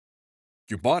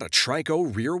You bought a TRICO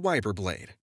Rear wiper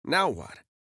blade. Now what?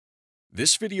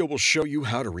 This video will show you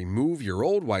how to remove your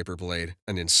old wiper blade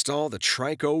and install the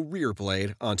TRICO Rear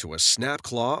blade onto a snap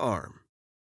claw arm.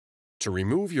 To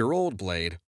remove your old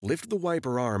blade, lift the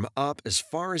wiper arm up as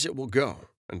far as it will go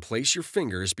and place your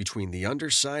fingers between the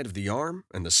underside of the arm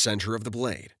and the center of the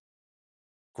blade.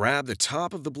 Grab the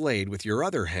top of the blade with your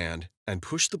other hand and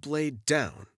push the blade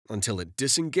down until it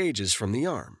disengages from the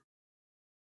arm.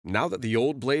 Now that the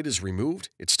old blade is removed,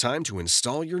 it's time to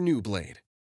install your new blade.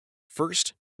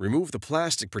 First, remove the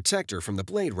plastic protector from the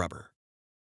blade rubber.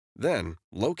 Then,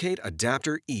 locate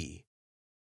adapter E.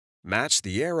 Match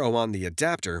the arrow on the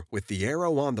adapter with the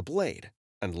arrow on the blade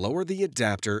and lower the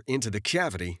adapter into the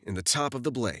cavity in the top of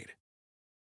the blade.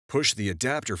 Push the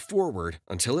adapter forward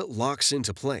until it locks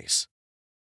into place.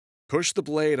 Push the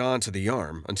blade onto the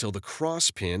arm until the cross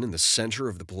pin in the center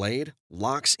of the blade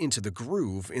locks into the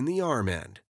groove in the arm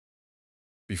end.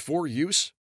 Before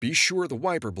use, be sure the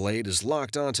wiper blade is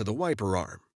locked onto the wiper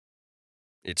arm.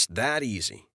 It's that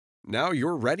easy. Now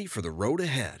you're ready for the road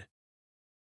ahead.